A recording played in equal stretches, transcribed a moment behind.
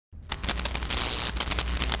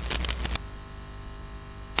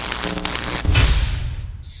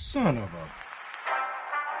Son of a...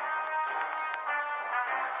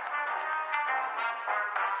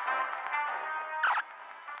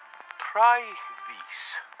 Try this.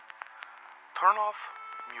 Turn off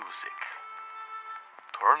music.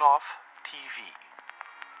 Turn off TV.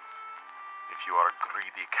 If you are a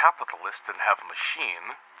greedy capitalist and have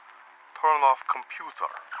machine, turn off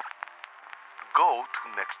computer. Go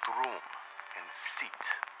to next room and sit.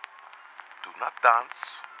 Do not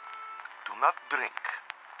dance. Do not drink.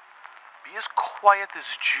 Be as quiet as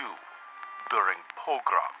Jew during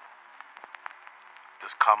pogrom.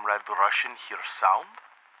 Does Comrade Russian hear sound?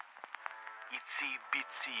 Itsy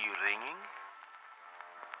bitsy ringing?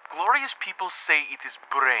 Glorious people say it is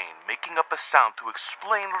brain making up a sound to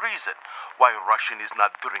explain reason why Russian is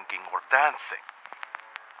not drinking or dancing.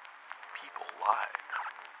 People lied.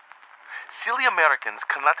 Silly Americans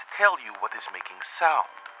cannot tell you what is making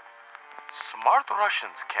sound. Smart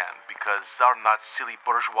Russians can because are not silly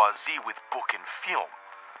bourgeoisie with book and film.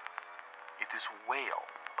 It is wail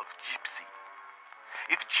of Gypsy.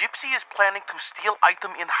 If Gypsy is planning to steal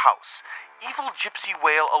item in house, evil Gypsy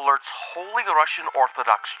wail alerts Holy Russian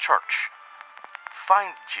Orthodox Church.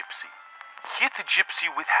 Find Gypsy, hit Gypsy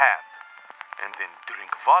with hand, and then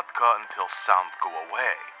drink vodka until sound go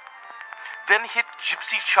away. Then hit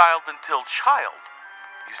Gypsy child until child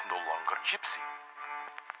is no longer Gypsy.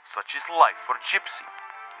 Such is life for Gypsy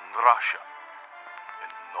in Russia,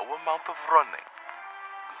 and no amount of running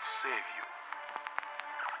will save you.